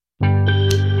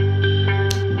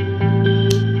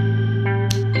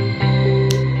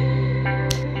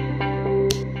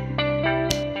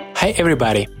Hi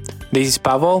everybody, this is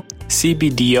Pavel,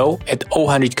 CBDO at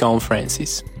O100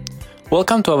 Conferences.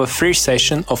 Welcome to our first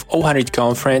session of O100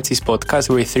 Conferences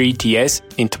podcast with 3TS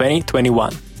in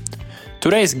 2021.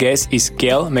 Today's guest is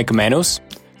Gail McManus,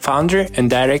 founder and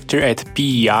director at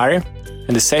PER,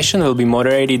 and the session will be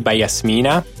moderated by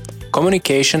Yasmina,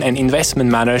 communication and investment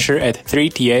manager at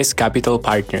 3TS Capital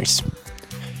Partners.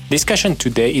 Discussion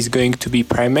today is going to be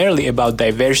primarily about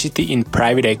diversity in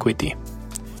private equity.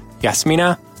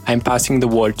 Yasmina, I'm passing the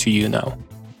word to you now.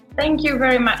 Thank you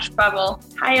very much, Pavel.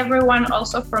 Hi, everyone.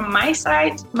 Also from my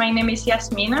side, my name is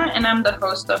Yasmina, and I'm the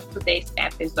host of today's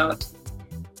episode.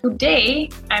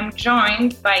 Today, I'm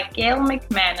joined by Gail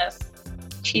McManus.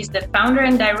 She's the founder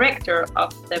and director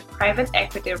of the Private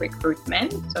Equity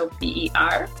Recruitment, so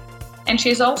PER, and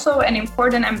she's also an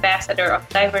important ambassador of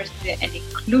diversity and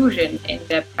inclusion in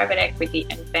the private equity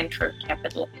and venture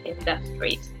capital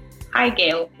industries. Hi,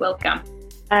 Gail. Welcome.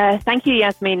 Thank you,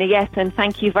 Yasmina. Yes, and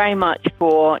thank you very much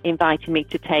for inviting me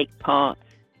to take part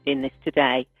in this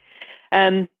today.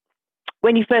 When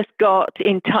you first got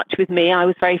in touch with me, I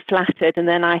was very flattered, and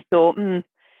then I thought,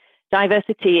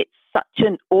 diversity, it's such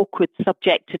an awkward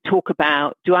subject to talk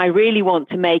about. Do I really want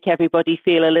to make everybody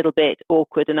feel a little bit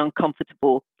awkward and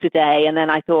uncomfortable today? And then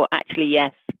I thought, actually,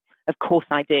 yes, of course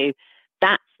I do.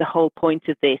 That's the whole point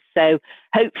of this. So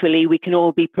hopefully we can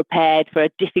all be prepared for a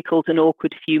difficult and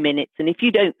awkward few minutes. And if you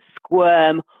don't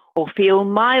squirm or feel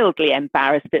mildly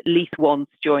embarrassed at least once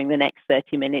during the next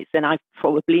 30 minutes, then I've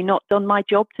probably not done my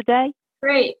job today.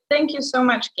 Great. Thank you so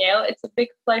much, Gail. It's a big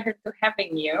pleasure to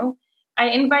having you. I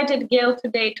invited Gail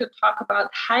today to talk about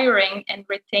hiring and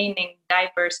retaining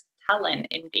diverse talent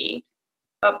indeed.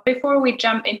 But before we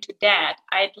jump into that,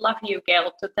 I'd love you,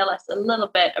 Gail, to tell us a little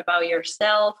bit about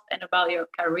yourself and about your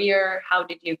career. How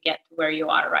did you get to where you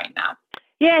are right now?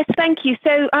 Yes, thank you.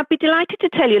 So I'd be delighted to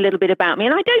tell you a little bit about me.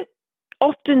 And I don't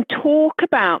often talk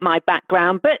about my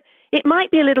background, but it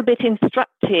might be a little bit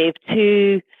instructive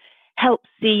to help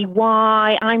see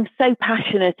why I'm so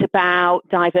passionate about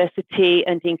diversity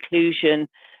and inclusion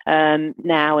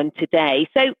now and today.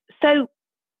 So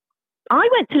I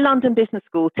went to London Business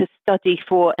School to study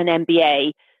for an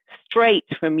MBA straight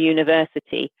from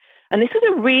university. And this was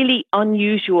a really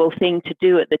unusual thing to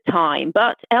do at the time,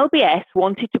 but LBS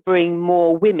wanted to bring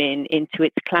more women into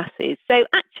its classes. So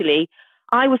actually,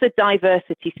 I was a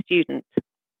diversity student.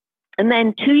 And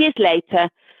then 2 years later,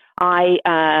 I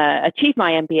achieved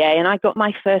my MBA and I got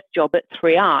my first job at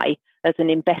 3i as an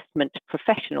investment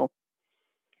professional.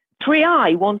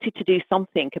 3i wanted to do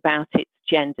something about its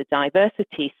gender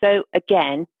diversity. So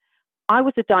again, I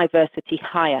was a diversity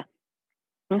hire.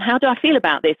 And how do I feel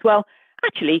about this? Well,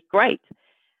 actually, great.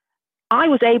 I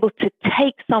was able to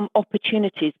take some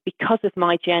opportunities because of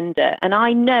my gender, and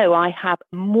I know I have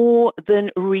more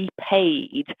than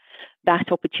repaid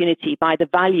that opportunity by the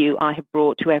value I have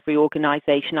brought to every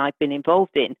organization I've been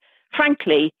involved in.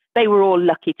 Frankly, they were all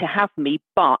lucky to have me,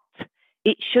 but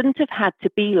it shouldn't have had to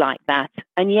be like that.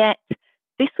 And yet,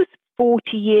 this was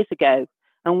 40 years ago,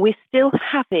 and we're still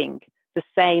having the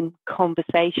same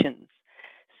conversations.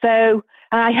 So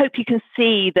I hope you can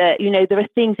see that, there are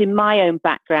things in my own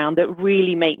background that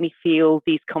really make me feel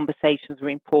these conversations are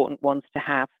important ones to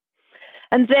have.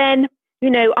 And then,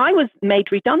 I was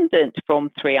made redundant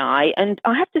from 3i, and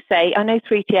I have to say, I know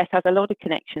 3TS has a lot of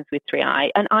connections with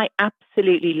 3i, and I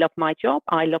absolutely love my job.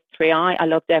 I love 3i. I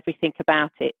loved everything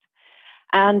about it.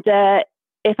 And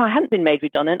if I hadn't been made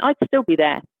redundant, I'd still be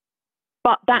there.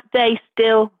 But that day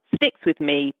still sticks with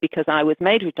me because I was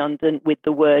made redundant with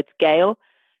the words, Gail,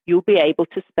 you'll be able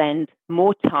to spend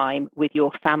more time with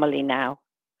your family now.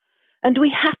 And we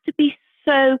have to be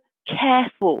so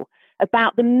careful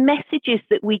about the messages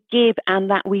that we give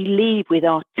and that we leave with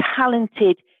our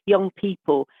talented young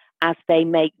people as they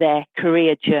make their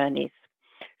career journeys.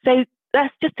 So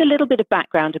that's just a little bit of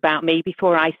background about me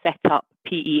before I set up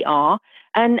PER.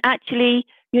 And actually,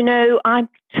 I'm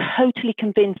totally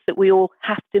convinced that we all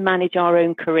have to manage our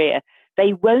own career.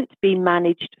 They won't be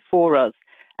managed for us.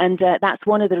 And that's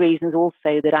one of the reasons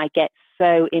also that I get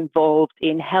so involved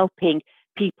in helping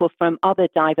people from other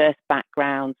diverse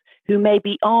backgrounds who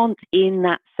maybe aren't in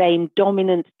that same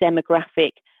dominant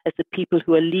demographic as the people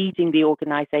who are leading the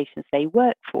organizations they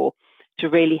work for, to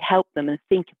really help them and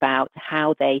think about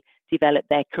how they develop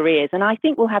their careers. And I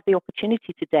think we'll have the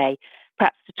opportunity today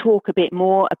perhaps to talk a bit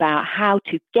more about how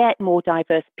to get more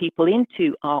diverse people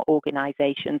into our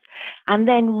organizations, and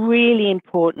then really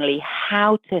importantly,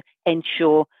 how to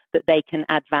ensure that they can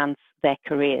advance their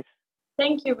careers.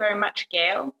 Thank you very much,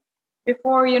 Gail.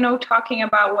 Before, talking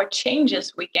about what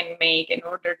changes we can make in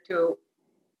order to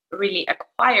really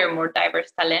acquire more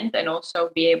diverse talent and also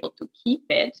be able to keep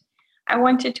it, I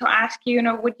wanted to ask you,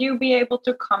 would you be able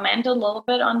to comment a little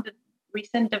bit on the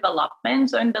recent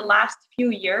developments in the last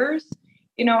few years?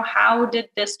 How did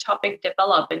this topic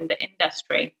develop in the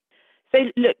industry?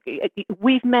 So look,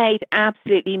 we've made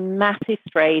absolutely massive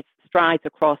strides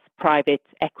across private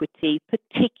equity,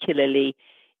 particularly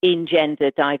in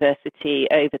gender diversity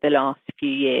over the last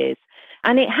few years.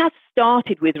 And it has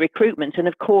started with recruitment. And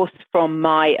of course, from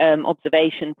my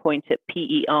observation point at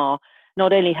PER,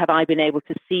 not only have I been able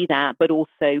to see that, but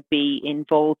also be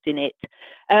involved in it.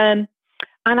 And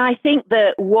I think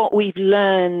that what we've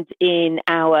learned in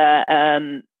our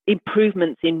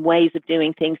improvements in ways of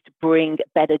doing things to bring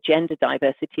better gender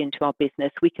diversity into our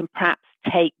business, we can perhaps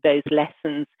take those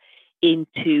lessons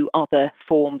into other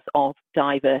forms of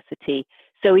diversity.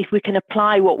 So if we can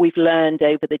apply what we've learned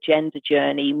over the gender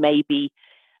journey, maybe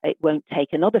it won't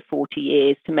take another 40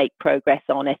 years to make progress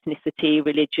on ethnicity,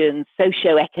 religion,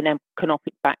 socio-economic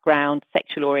background,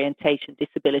 sexual orientation,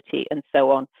 disability, and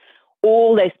so on.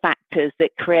 All those factors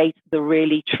that create the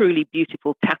really, truly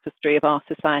beautiful tapestry of our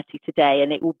society today.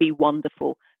 And it will be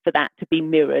wonderful for that to be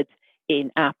mirrored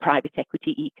in our private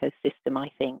equity ecosystem,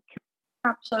 I think.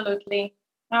 Absolutely.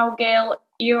 Now, Gail,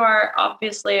 you are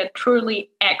obviously a truly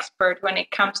expert when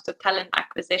it comes to talent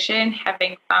acquisition,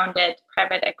 having founded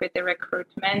Private Equity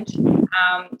Recruitment.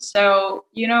 So,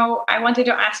 I wanted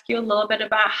to ask you a little bit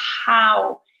about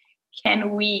how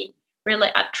can we really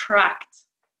attract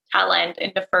talent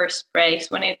in the first place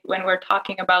when we're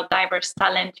talking about diverse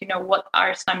talent. What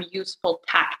are some useful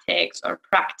tactics or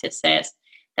practices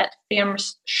that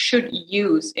firms should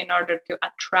use in order to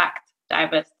attract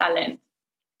diverse talent?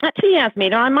 Actually,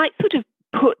 Yasmina, I might sort of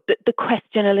put the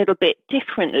question a little bit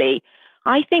differently.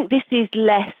 I think this is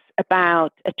less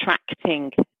about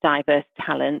attracting diverse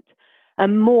talent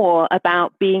and more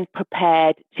about being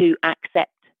prepared to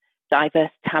accept diverse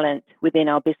talent within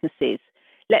our businesses.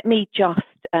 Let me just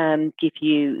give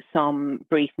you some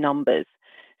brief numbers.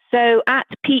 So at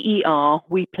PER,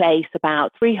 we place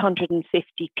about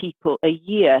 350 people a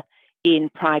year in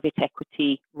private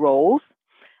equity roles,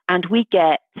 and we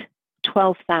get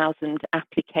 12,000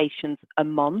 applications a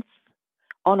month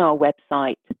on our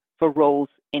website for roles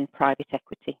in private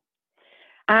equity.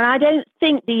 And I don't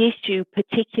think the issue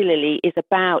particularly is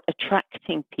about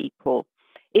attracting people.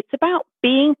 It's about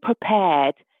being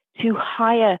prepared to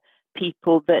hire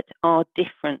people that are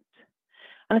different.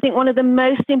 And I think one of the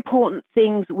most important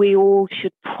things we all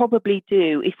should probably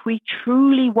do if we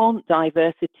truly want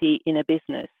diversity in a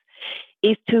business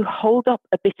is to hold up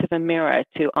a bit of a mirror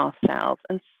to ourselves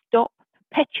and stop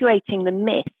perpetuating the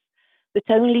myth that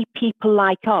only people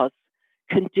like us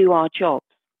can do our jobs.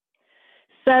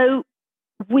 So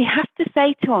we have to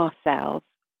say to ourselves,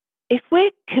 if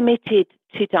we're committed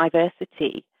to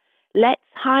diversity, let's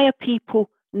hire people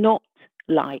not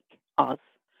like us.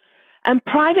 And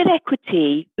private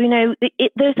equity,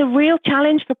 there's a real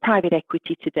challenge for private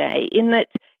equity today in that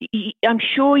I'm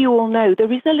sure you all know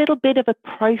there is a little bit of a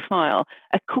profile,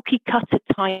 a cookie cutter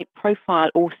type profile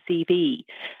or CV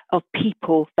of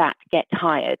people that get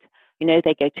hired.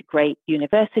 They go to great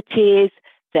universities,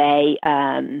 they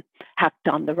have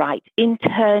done the right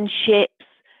internships,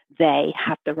 they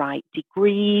have the right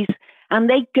degrees, and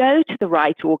they go to the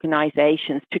right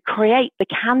organizations to create the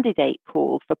candidate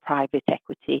pool for private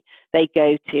equity. They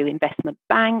go to investment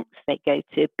banks, they go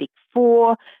to Big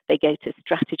Four, they go to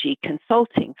strategy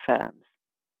consulting firms.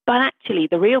 But actually,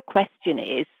 the real question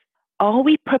is, are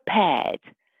we prepared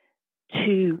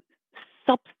to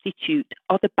substitute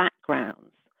other backgrounds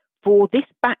for this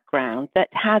background that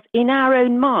has, in our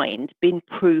own mind, been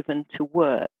proven to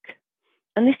work?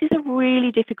 And this is a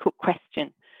really difficult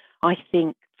question, I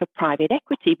think, for private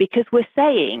equity, because we're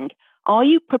saying, are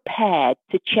you prepared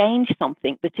to change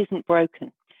something that isn't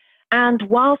broken? And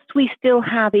whilst we still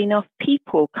have enough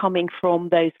people coming from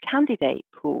those candidate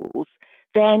pools,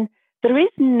 then there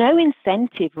is no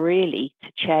incentive really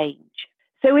to change.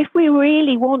 So if we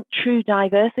really want true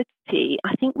diversity,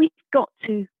 I think we've got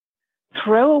to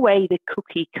throw away the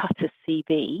cookie cutter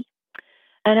CV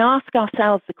and ask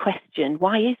ourselves the question,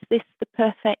 why is this the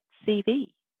perfect CV?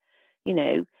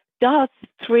 Does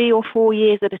 3 or 4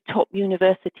 years at a top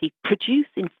university produce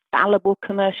infallible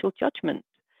commercial judgment?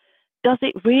 Does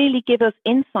it really give us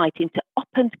insight into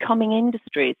up-and-coming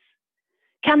industries?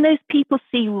 Can those people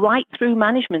see right through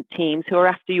management teams who are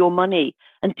after your money?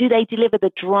 And do they deliver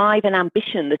the drive and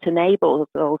ambition that enables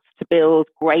us to build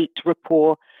great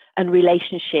rapport and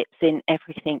relationships in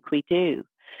everything we do?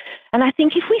 And I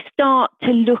think if we start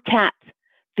to look at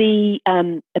the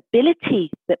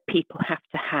ability that people have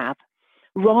to have,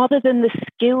 rather than the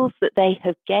skills that they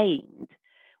have gained,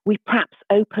 we perhaps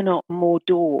open up more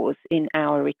doors in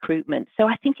our recruitment. So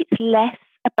I think it's less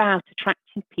about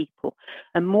attracting people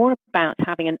and more about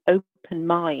having an open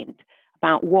mind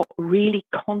about what really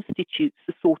constitutes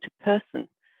the sort of person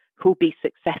who'll be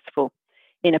successful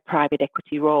in a private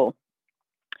equity role.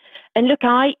 And look,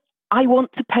 I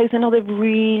want to pose another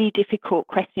really difficult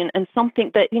question, and something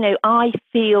that, I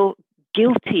feel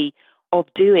guilty of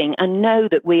doing and know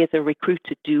that we as a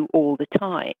recruiter do all the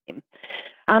time.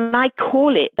 And I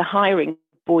call it the hiring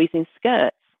boys in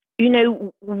skirts.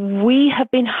 We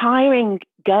have been hiring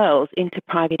girls into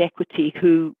private equity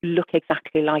who look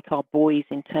exactly like our boys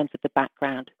in terms of the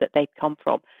background that they've come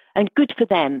from. And good for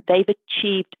them. They've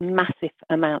achieved massive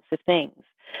amounts of things.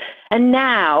 And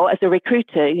now, as a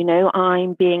recruiter,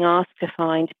 I'm being asked to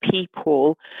find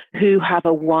people who have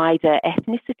a wider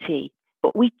ethnicity.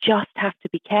 But we just have to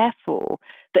be careful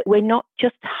that we're not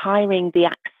just hiring the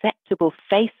acceptable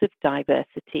face of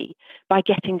diversity by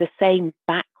getting the same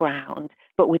background,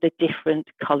 but with a different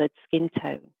coloured skin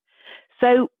tone.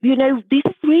 So, these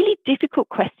are really difficult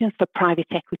questions for private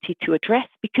equity to address,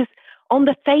 because on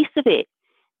the face of it,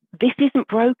 this isn't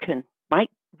broken, right?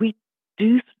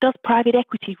 Does private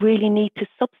equity really need to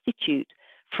substitute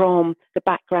from the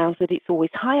backgrounds that it's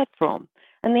always hired from?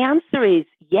 And the answer is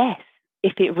yes,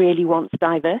 if it really wants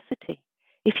diversity.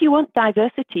 If you want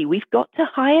diversity, we've got to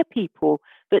hire people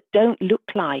that don't look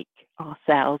like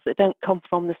ourselves, that don't come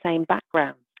from the same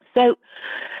background. So,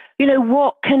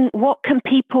 what can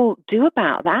people do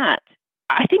about that?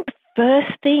 I think the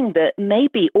first thing that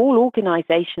maybe all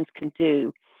organizations can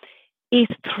do is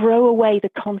throw away the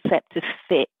concept of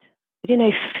fit.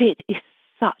 Fit is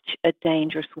such a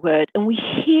dangerous word, and we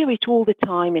hear it all the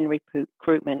time in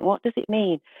recruitment. What does it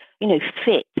mean?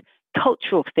 Fit,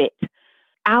 cultural fit,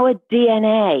 our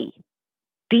DNA.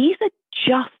 These are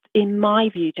just, in my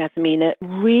view, Jasmina,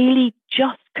 really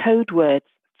just code words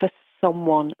for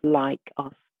someone like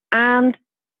us. And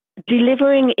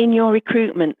delivering in your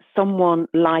recruitment someone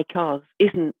like us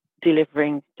isn't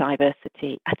delivering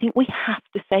diversity. I think we have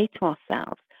to say to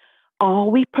ourselves, are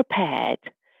we prepared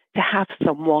to have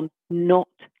someone not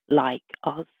like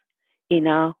us in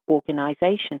our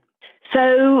organization?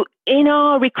 So in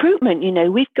our recruitment,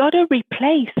 we've got to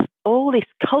replace all this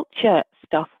culture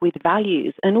stuff with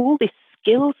values and all this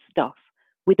skills stuff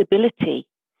with ability,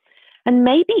 and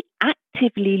maybe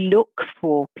actively look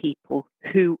for people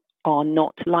who are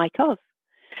not like us.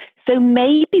 So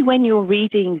maybe when you're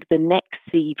reading the next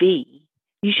CV,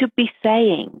 you should be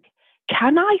saying,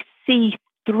 can I see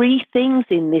 3 things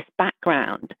in this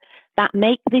background that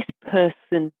make this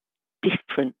person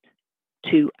different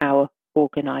to our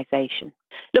organization?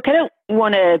 Look, I don't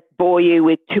want to bore you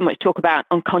with too much talk about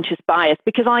unconscious bias,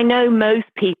 because I know most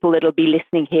people that'll be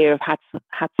listening here have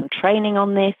had some training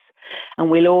on this, and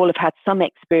we'll all have had some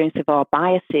experience of our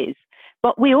biases.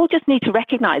 But we all just need to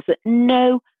recognize that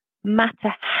no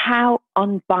matter how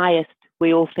unbiased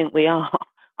we all think we are,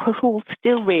 we're all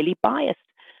still really biased.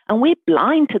 And we're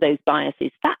blind to those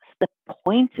biases. That's the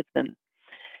point of them.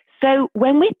 So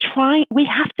when we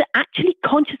have to actually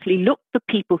consciously look for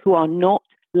people who are not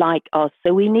like us.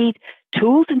 So we need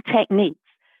tools and techniques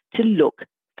to look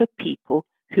for people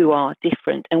who are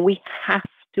different. And we have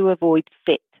to avoid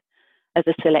fit as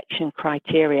a selection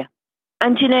criteria.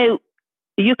 And,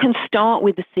 you can start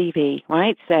with the CV,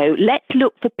 right? So let's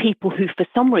look for people who, for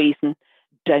some reason,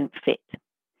 don't fit.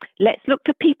 Let's look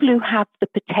for people who have the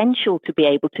potential to be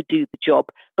able to do the job,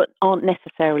 but aren't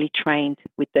necessarily trained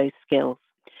with those skills.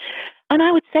 And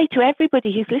I would say to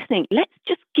everybody who's listening, let's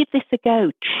just give this a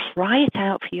go. Try it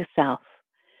out for yourself.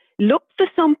 Look for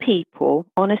some people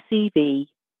on a CV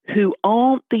who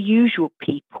aren't the usual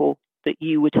people that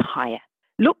you would hire.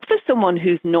 Look for someone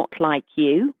who's not like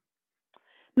you,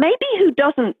 maybe who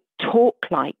doesn't talk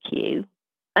like you.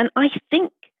 And I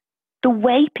think the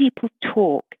way people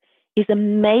talk is a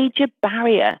major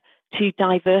barrier to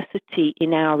diversity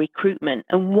in our recruitment,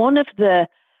 and one of the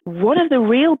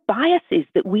real biases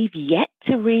that we've yet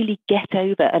to really get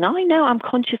over. And I know I'm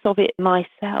conscious of it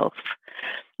myself.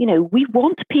 We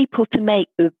want people to make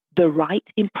the right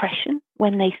impression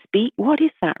when they speak. What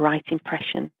is that right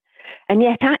impression? And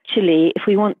yet actually, if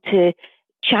we want to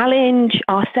challenge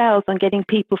ourselves on getting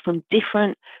people from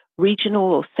different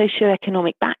regional or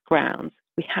socioeconomic backgrounds,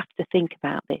 we have to think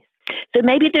about this. So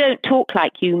maybe they don't talk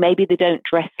like you, maybe they don't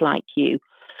dress like you.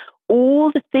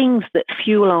 All the things that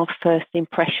fuel our first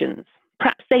impressions.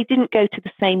 Perhaps they didn't go to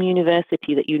the same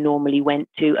university that you normally went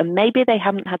to, and maybe they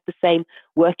haven't had the same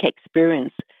work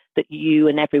experience that you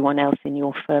and everyone else in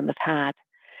your firm have had.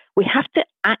 We have to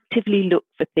actively look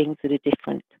for things that are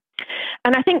different.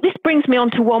 And I think this brings me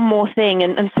on to one more thing.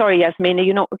 And sorry, Yasmina,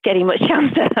 you're not getting much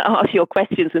chance to ask your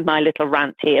questions with my little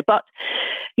rant here. But,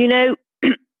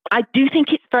 I do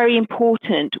think it's very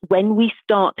important when we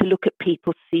start to look at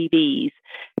people's CVs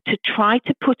to try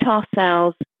to put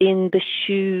ourselves in the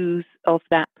shoes of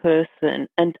that person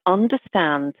and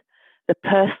understand the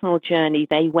personal journey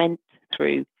they went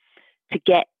through to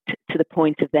get to the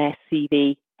point of their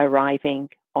CV arriving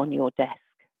on your desk.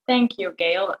 Thank you,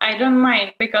 Gail. I don't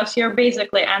mind because you're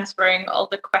basically answering all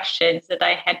the questions that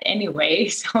I had anyway.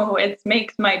 So it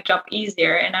makes my job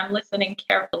easier, and I'm listening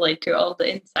carefully to all the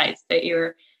insights that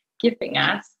you're giving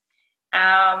us.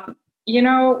 I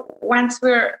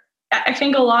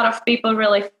think a lot of people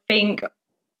really think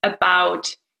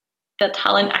about the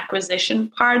talent acquisition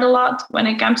part a lot when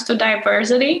it comes to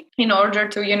diversity in order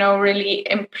to, really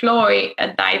employ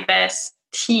a diverse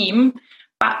team.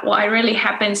 But what really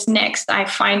happens next, I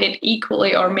find it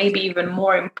equally or maybe even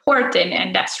more important,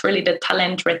 and that's really the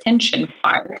talent retention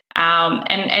part.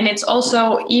 And it's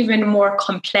also even more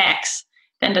complex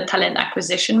than the talent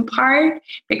acquisition part,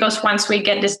 because once we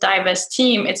get this diverse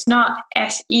team, it's not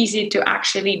as easy to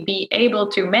actually be able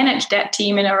to manage that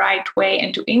team in the right way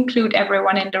and to include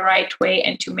everyone in the right way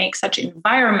and to make such an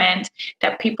environment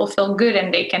that people feel good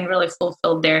and they can really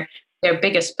fulfill their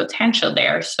biggest potential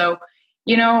there. So,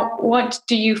 what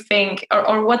do you think,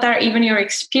 or what are even your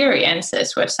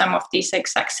experiences with some of these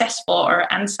successful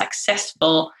or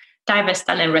unsuccessful diverse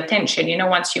talent retention?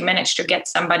 Once you manage to get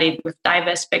somebody with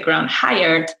diverse background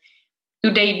hired,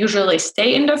 do they usually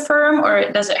stay in the firm,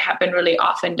 or does it happen really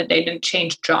often that they then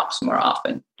change jobs more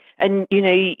often? And,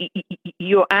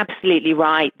 you're absolutely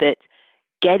right that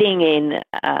getting in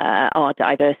our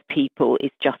diverse people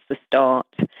is just the start.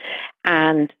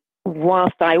 And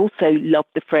whilst I also love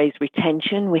the phrase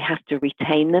retention, we have to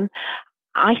retain them.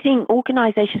 I think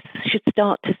organizations should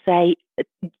start to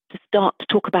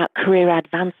talk about career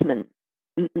advancement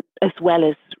as well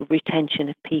as retention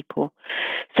of people.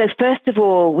 So first of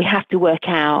all, we have to work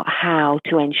out how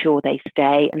to ensure they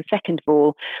stay. And second of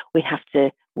all, we have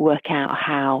to work out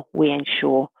how we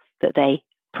ensure that they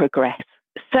progress.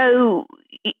 So,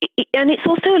 and it's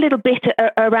also a little bit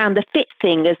around the fit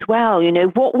thing as well.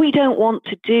 What we don't want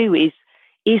to do is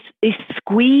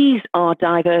squeeze our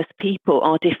diverse people,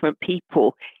 our different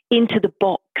people, into the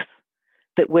box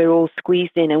that we're all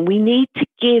squeezed in. And we need to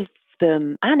give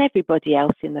them, and everybody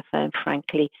else in the firm,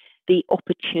 frankly, the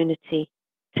opportunity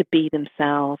to be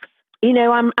themselves.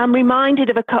 I'm reminded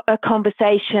of a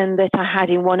conversation that I had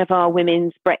in one of our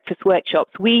women's breakfast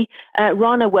workshops. We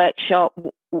run a workshop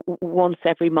once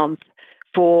every month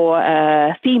for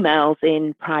females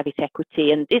in private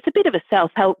equity. And it's a bit of a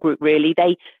self-help group, really.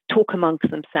 They talk amongst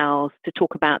themselves to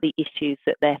talk about the issues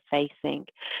that they're facing.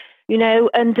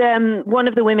 And one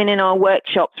of the women in our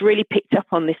workshops really picked up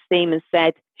on this theme and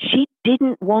said she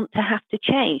didn't want to have to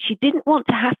change. She didn't want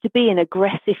to have to be an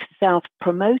aggressive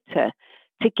self-promoter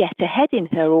to get ahead in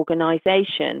her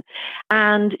organization.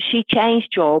 And she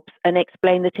changed jobs and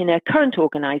explained that in her current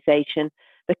organization,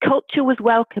 the culture was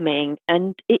welcoming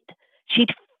and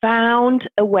she'd found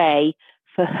a way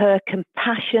for her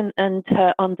compassion and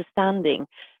her understanding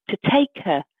to take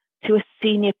her to a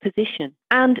senior position.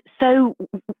 And so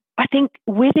I think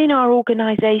within our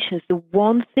organizations, the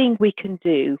one thing we can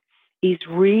do is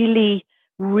really,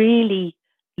 really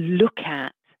look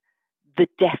at the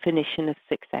definition of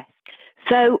success.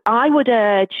 So I would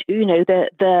urge,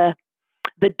 the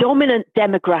dominant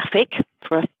demographic,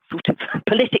 for a sort of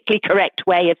politically correct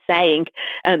way of saying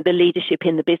the leadership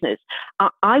in the business,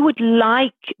 I would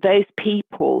like those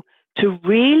people to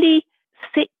really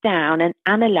sit down and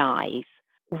analyze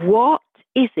what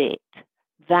is it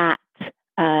that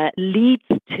leads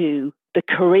to the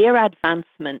career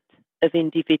advancement of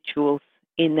individuals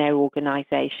in their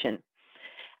organization,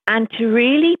 and to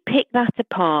really pick that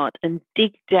apart and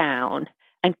dig down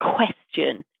and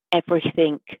question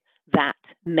everything that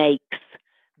makes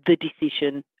the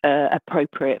decision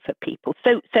appropriate for people.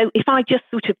 So if I just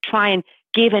sort of try and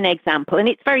give an example, and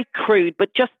it's very crude,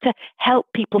 but just to help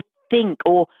people think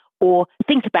or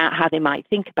think about how they might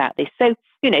think about this. So,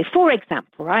 for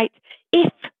example, right,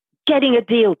 if getting a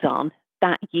deal done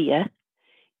that year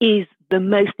is the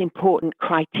most important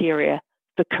criteria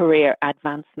for career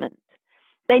advancement,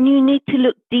 then you need to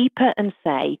look deeper and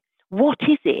say, what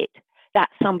is it that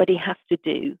somebody has to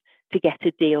do to get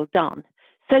a deal done?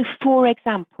 So, for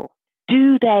example,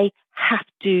 do they have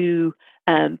to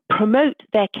promote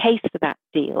their case for that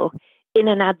deal in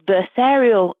an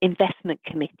adversarial investment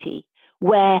committee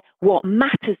where what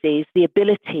matters is the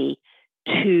ability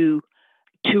to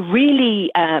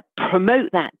really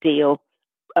promote that deal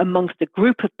amongst a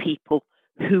group of people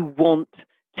who want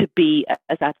to be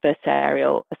as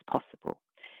adversarial as possible.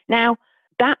 Now,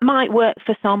 that might work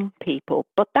for some people,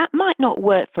 but that might not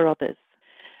work for others.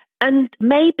 And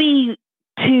maybe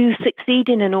to succeed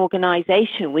in an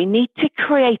organization, we need to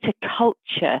create a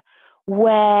culture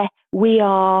where we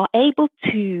are able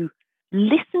to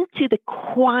listen to the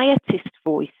quietest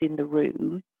voice in the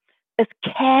room as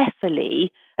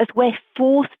carefully as we're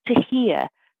forced to hear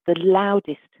the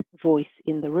loudest voice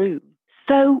in the room.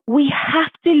 So we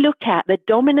have to look at the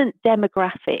dominant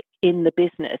demographic in the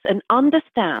business and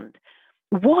understand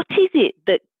what is it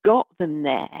that got them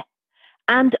there,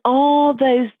 and are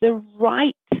those the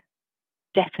right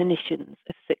definitions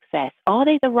of success? Are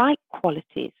they the right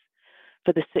qualities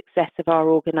for the success of our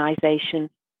organization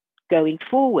going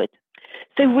forward?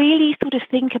 So really sort of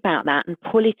think about that and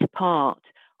pull it apart.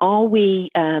 Are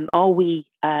we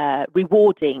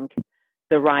rewarding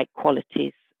the right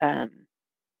qualities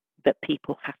that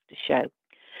people have to show?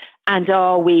 And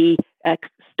are we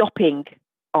stopping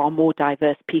our more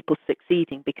diverse people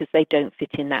succeeding because they don't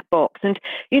fit in that box? And,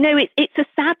 it's a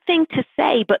sad thing to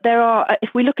say, but there are,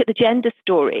 if we look at the gender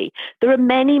story, there are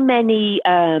many, many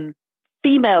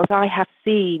females I have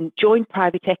seen join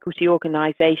private equity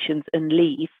organizations and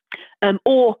leave,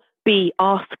 or be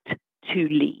asked to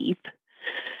leave.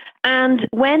 And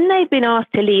when they've been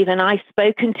asked to leave, and I've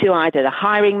spoken to either the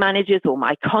hiring managers or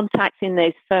my contacts in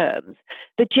those firms,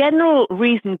 the general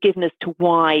reason given as to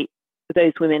why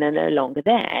those women are no longer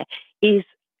there is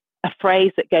a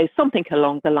phrase that goes something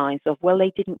along the lines of, well,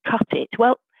 they didn't cut it.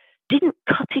 Well, didn't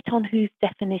cut it on whose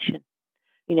definition?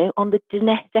 On the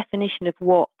definition of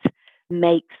what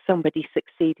makes somebody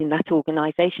succeed in that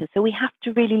organization. So we have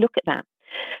to really look at that.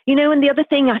 And the other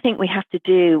thing I think we have to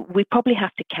do, we probably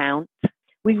have to count.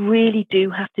 We really do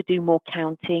have to do more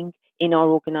counting in our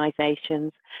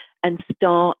organizations and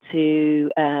start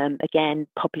to, again,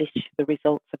 publish the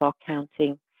results of our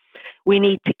counting. We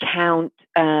need to count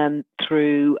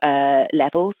through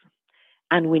levels,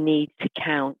 and we need to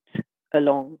count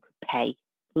along pay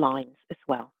lines as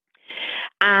well.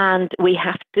 And we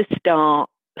have to stop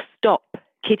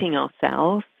kidding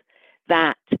ourselves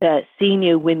that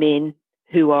senior women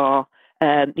who are,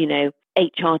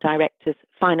 HR directors,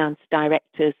 finance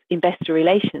directors, investor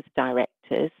relations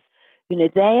directors,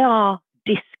 they are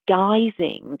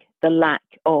disguising the lack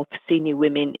of senior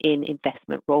women in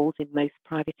investment roles in most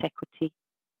private equity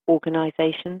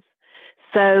organizations.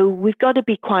 So we've got to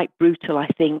be quite brutal, I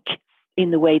think,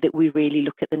 in the way that we really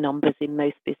look at the numbers in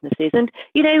most businesses. And,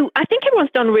 I think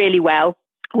everyone's done really well.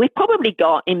 We've probably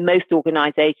got in most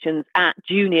organizations at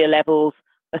junior levels,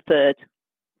 a third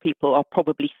people are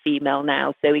probably female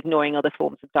now, so ignoring other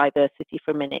forms of diversity for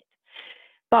a minute.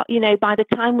 But, by the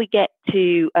time we get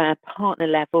to partner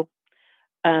level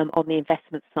on the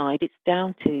investment side, it's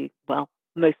down to, well,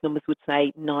 most numbers would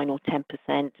say 9 or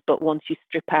 10%, but once you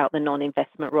strip out the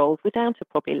non-investment roles, we're down to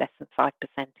probably less than 5%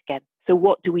 again. So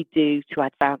what do we do to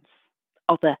advance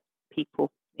other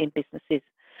people in businesses?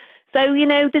 So,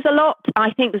 there's a lot,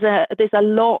 I think there's a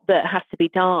lot that has to be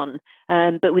done.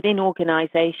 But within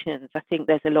organizations, I think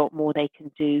there's a lot more they can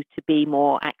do to be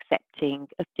more accepting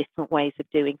of different ways of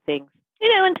doing things.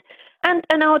 And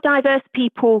our diverse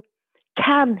people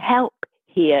can help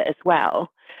here as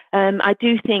well. I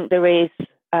do think there is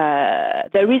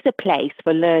a place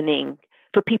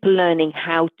for people learning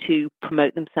how to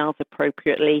promote themselves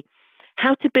appropriately,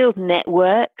 how to build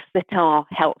networks that are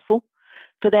helpful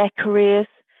for their careers.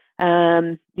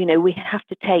 We have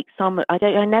to take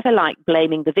I never like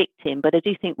blaming the victim, but I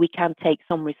do think we can take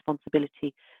some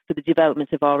responsibility for the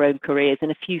development of our own careers,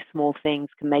 and a few small things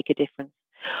can make a difference.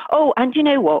 Oh, and you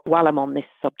know what, while I'm on this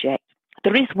subject,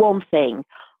 there is one thing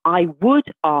I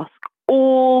would ask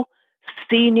all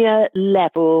senior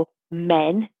level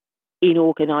men in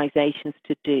organizations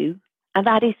to do, and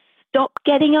that is stop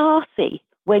getting arsey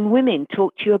when women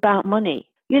talk to you about money.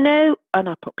 And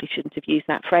I probably shouldn't have used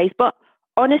that phrase, but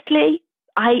honestly,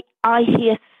 I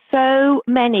hear so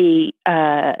many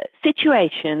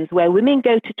situations where women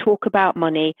go to talk about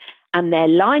money and their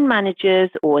line managers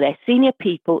or their senior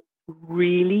people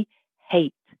really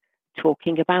hate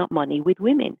talking about money with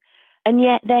women. And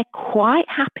yet they're quite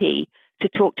happy to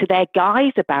talk to their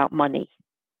guys about money,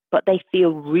 but they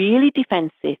feel really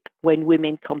defensive when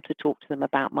women come to talk to them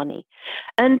about money.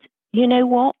 And you know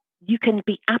what? You can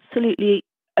be absolutely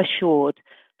assured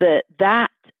that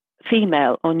that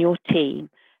female on your team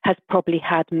has probably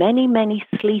had many, many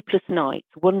sleepless nights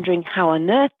wondering how on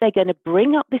earth they're going to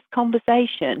bring up this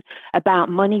conversation about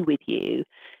money with you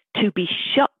to be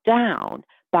shut down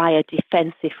by a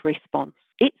defensive response.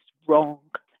 It's wrong.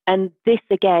 And this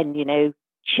again,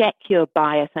 check your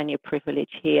bias and your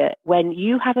privilege here. When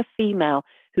you have a female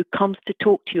who comes to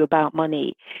talk to you about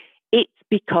money, it's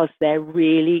because they're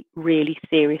really, really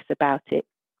serious about it.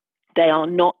 They are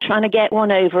not trying to get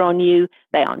one over on you.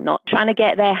 They are not trying to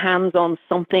get their hands on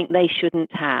something they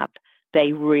shouldn't have.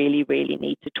 They really, really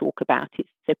need to talk about it.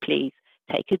 So please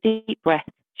take a deep breath.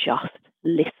 Just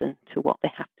listen to what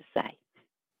they have to say.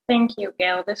 Thank you,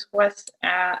 Gail. This was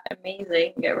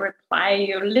amazing reply.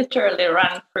 You literally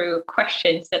ran through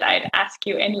questions that I'd ask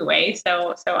you anyway.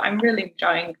 So I'm really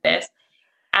enjoying this.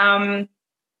 I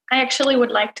actually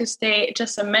would like to stay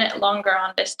just a minute longer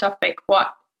on this topic.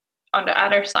 What on the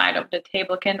other side of the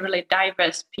table can really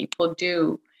diverse people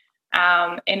do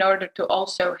in order to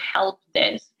also help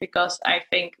this? Because I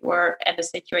think we're at a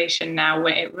situation now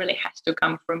where it really has to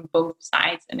come from both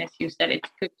sides. And as you said, it's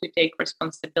good to take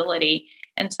responsibility,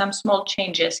 and some small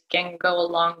changes can go a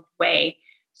long way.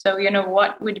 So,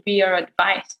 what would be your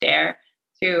advice there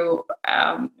to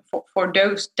for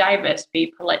those diverse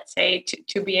people, let's say,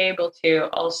 to be able to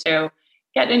also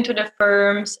get into the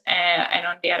firms and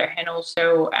on the other hand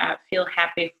also feel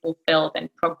happy, fulfilled, and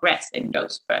progress in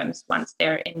those firms once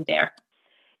they're in there?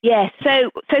 Yeah, so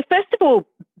first of all,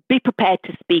 be prepared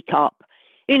to speak up.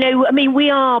 We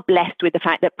are blessed with the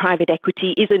fact that private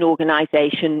equity is an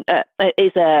organization,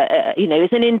 is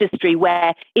an industry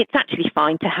where it's actually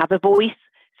fine to have a voice.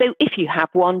 So if you have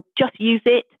one, just use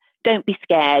it. Don't be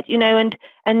scared,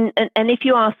 and if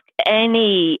you ask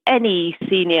any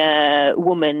senior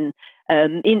woman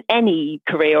in any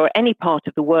career or any part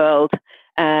of the world,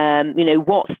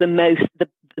 what's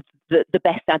the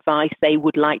best advice they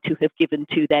would like to have given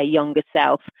to their younger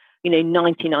self,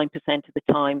 99% of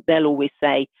the time they'll always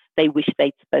say they wish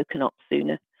they'd spoken up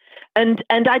sooner. And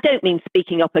I don't mean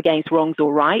speaking up against wrongs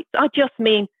or rights. I just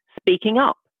mean speaking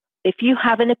up. If you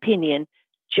have an opinion,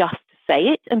 just say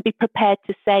it and be prepared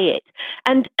to say it.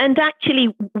 And actually,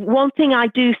 one thing I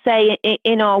do say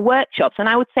in our workshops, and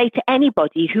I would say to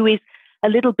anybody who is a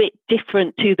little bit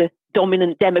different to the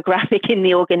dominant demographic in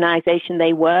the organization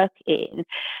they work in,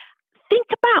 think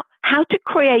about how to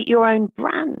create your own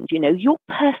brand, your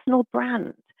personal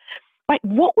brand. Like,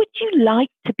 what would you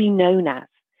like to be known as?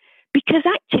 Because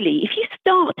actually, if you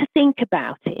start to think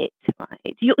about it,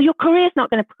 right, your career is not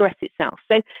going to progress itself.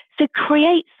 So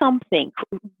create something,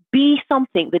 be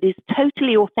something that is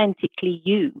totally authentically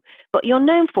you, but you're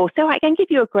known for. So I can give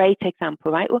you a great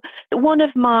example, right? Well, one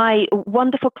of my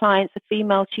wonderful clients, a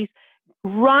female, she's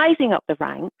rising up the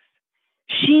ranks.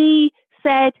 She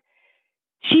said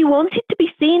she wanted to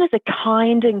be seen as a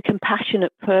kind and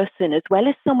compassionate person, as well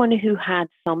as someone who had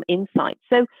some insight.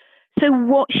 So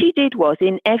what she did was,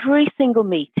 in every single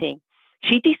meeting,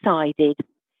 she decided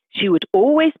she would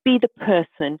always be the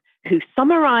person who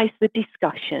summarized the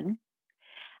discussion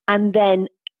and then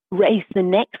raised the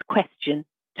next question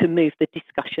to move the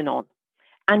discussion on.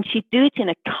 And she'd do it in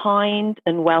a kind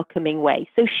and welcoming way.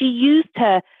 So she used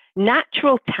her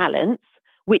natural talents,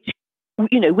 which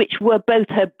were both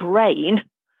her brain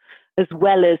as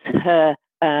well as her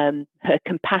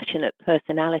compassionate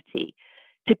personality,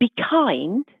 to be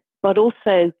kind, but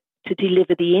also to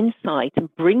deliver the insight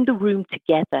and bring the room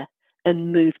together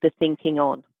and move the thinking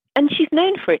on. And she's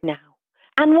known for it now.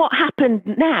 And what happened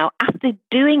now, after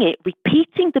doing it,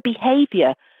 repeating the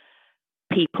behavior,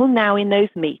 people now in those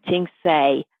meetings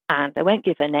say, and I won't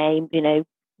give a name,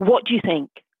 what do you think?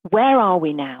 Where are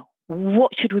we now?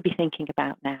 What should we be thinking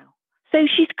about now? So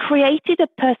she's created a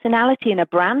personality and a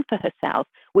brand for herself,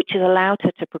 which has allowed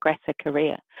her to progress her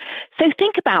career. So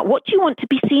think about, what do you want to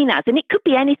be seen as? And it could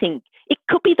be anything. It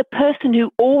could be the person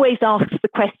who always asks the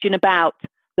question about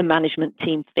the management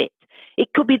team fit.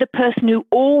 It could be the person who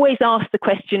always asks the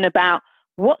question about,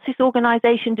 what's this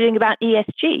organization doing about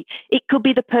ESG? It could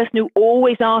be the person who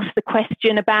always asks the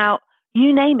question about,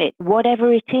 you name it,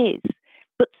 whatever it is.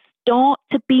 But start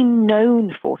to be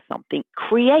known for something.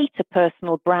 Create a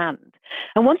personal brand.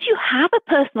 And once you have a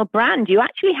personal brand, you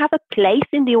actually have a place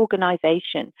in the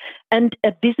organization, and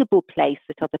a visible place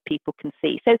that other people can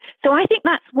see. So I think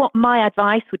that's what my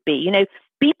advice would be.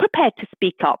 Be prepared to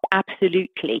speak up,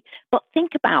 absolutely. But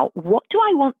think about, what do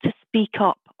I want to speak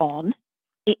up on?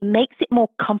 It makes it more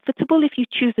comfortable if you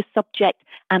choose a subject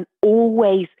and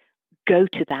always go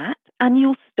to that, and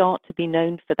you'll start to be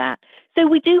known for that. So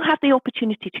we do have the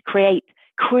opportunity to create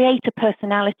a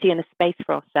personality and a space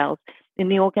for ourselves in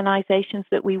the organizations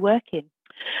that we work in.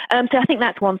 So I think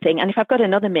that's one thing. And if I've got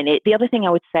another minute, the other thing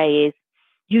I would say is,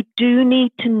 you do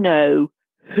need to know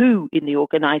who in the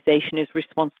organization is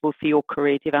responsible for your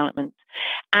career development.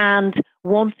 And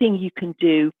one thing you can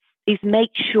do is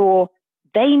make sure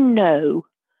they know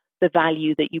the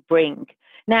value that you bring.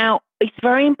 Now, it's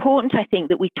very important, I think,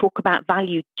 that we talk about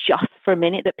value just for a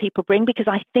minute that people bring, because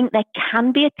I think there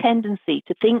can be a tendency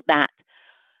to think that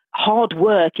hard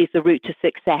work is the route to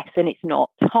success, and it's not.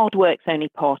 Hard work's only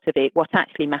part of it. What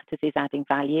actually matters is adding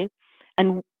value.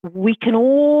 And we can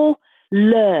all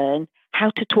learn how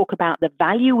to talk about the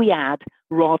value we add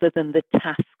rather than the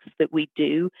tasks that we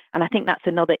do. And I think that's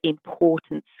another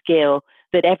important skill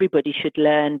that everybody should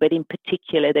learn, but in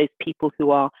particular, those people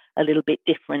who are a little bit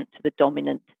different to the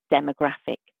dominant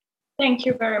demographic. Thank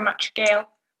you very much, Gail.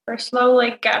 We're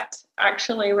slowly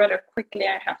actually rather quickly,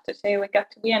 I have to say, we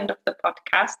got to the end of the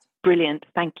podcast. Brilliant.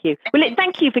 Thank you. Well,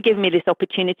 thank you for giving me this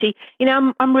opportunity. You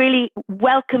know, I'm really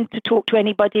welcome to talk to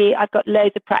anybody. I've got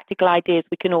loads of practical ideas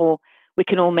we can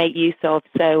all make use of.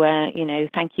 So,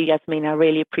 thank you, Yasmina. I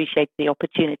really appreciate the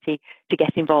opportunity to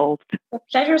get involved. The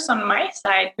pleasure's on my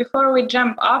side. Before we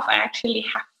jump off, I actually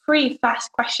have 3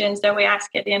 fast questions that we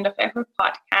ask at the end of every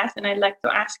podcast, and I'd like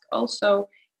to ask also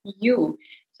you.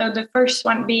 So the first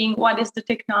one being, what is the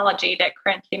technology that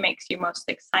currently makes you most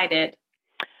excited?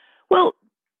 Well,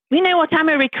 you know what? I'm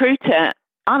a recruiter,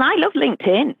 and I love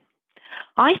LinkedIn.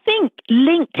 I think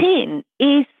LinkedIn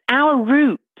is our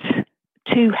route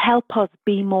to help us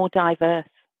be more diverse,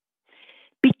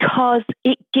 because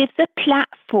it gives a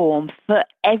platform for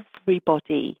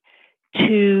everybody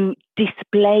to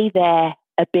display their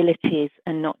abilities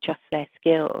and not just their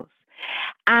skills.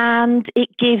 And it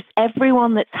gives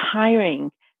everyone that's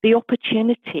hiring the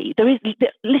opportunity. There's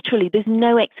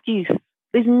no excuse.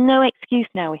 There's no excuse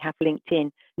now we have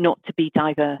LinkedIn not to be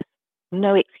diverse.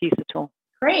 No excuse at all.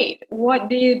 Great. What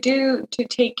do you do to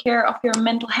take care of your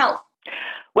mental health?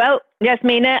 Well,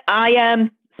 Yasmina, I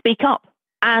speak up.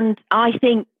 And I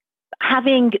think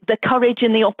having the courage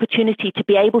and the opportunity to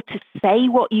be able to say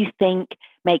what you think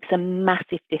makes a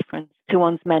massive difference to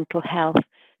one's mental health.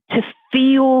 To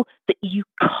feel that you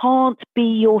can't be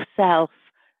yourself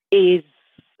is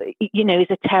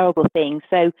a terrible thing.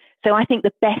 So I think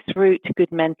the best route to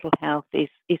good mental health is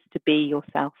to be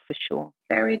yourself, for sure.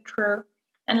 Very true.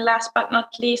 And last but not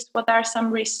least, what are some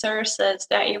resources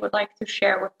that you would like to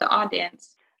share with the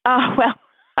audience? Well,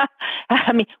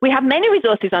 I mean, we have many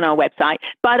resources on our website,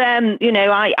 but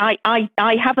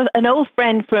I have an old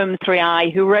friend from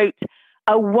 3i who wrote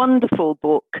a wonderful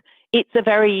book. It's a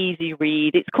very easy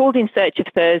read. It's called In Search of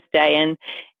Thursday, and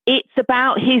it's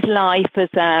about his life as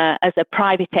a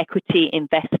private equity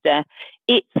investor.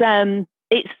 It's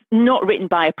not written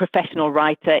by a professional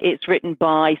writer. It's written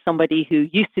by somebody who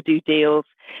used to do deals,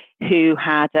 who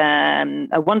had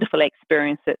a wonderful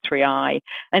experience at 3i,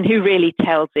 and who really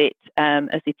tells it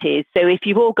as it is. So if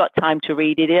you've all got time to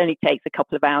read it, it only takes a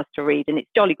couple of hours to read, and it's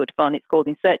jolly good fun. It's called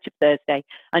In Search of Thursday,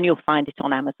 and you'll find it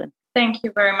on Amazon. Thank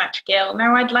you very much, Gail.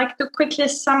 Now I'd like to quickly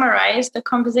summarize the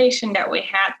conversation that we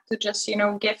had to just,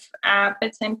 give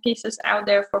bits and pieces out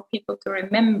there for people to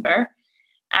remember.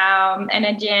 And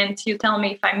at the end, you tell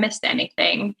me if I missed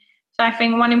anything. So I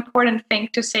think one important thing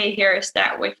to say here is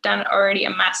that we've done already a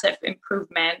massive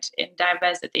improvement in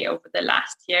diversity over the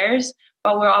last years,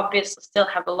 but we obviously still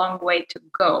have a long way to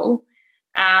go.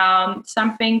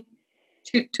 Something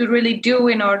to really do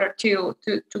in order to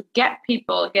get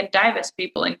diverse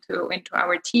people into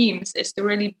our teams is to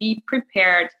really be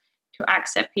prepared to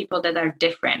accept people that are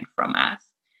different from us,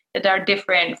 that are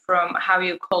different from how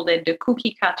you called it, the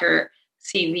cookie cutter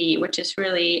CV, which is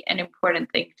really an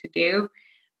important thing to do.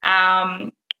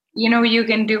 You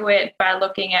can do it by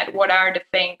looking at what are the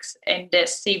things in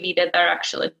this CV that are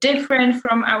actually different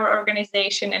from our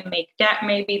organization and make that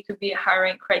maybe to be a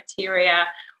hiring criteria,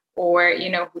 or,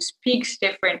 who speaks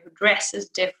different, who dresses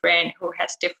different, who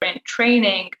has different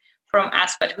training from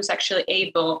us, but who's actually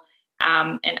able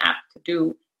and apt to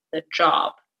do the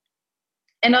job.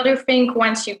 Another thing,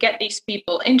 once you get these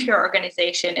people into your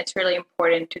organization, it's really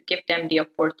important to give them the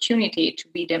opportunity to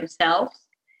be themselves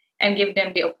and give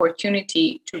them the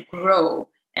opportunity to grow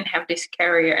and have this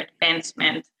career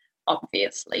advancement,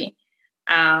 obviously.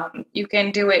 You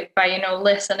can do it by,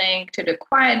 listening to the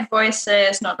quiet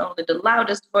voices, not only the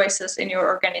loudest voices in your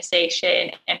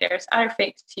organization. And there's other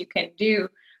things you can do.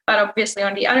 But obviously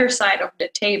on the other side of the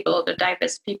table, the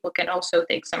diverse people can also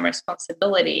take some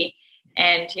responsibility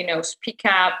and, speak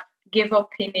up, give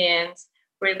opinions,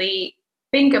 really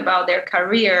think about their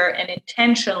career and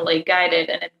intentionally guide it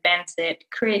and advance it,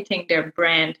 creating their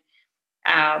brand.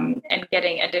 And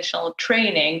getting additional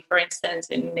training, for instance,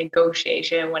 in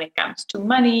negotiation when it comes to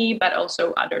money, but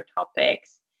also other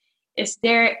topics. Is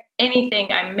there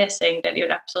anything I'm missing that you'd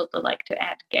absolutely like to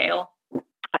add, Gail?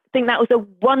 I think that was a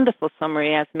wonderful summary,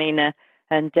 Yasmina.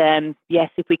 And yes,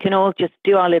 if we can all just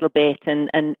do our little bit and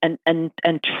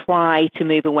try to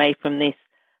move away from this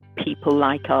people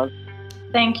like us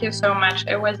Thank you so much.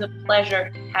 It was a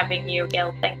pleasure having you,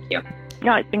 Gail. Thank you.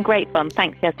 No, it's been great fun.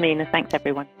 Thanks, Yasmina. Thanks,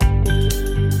 everyone.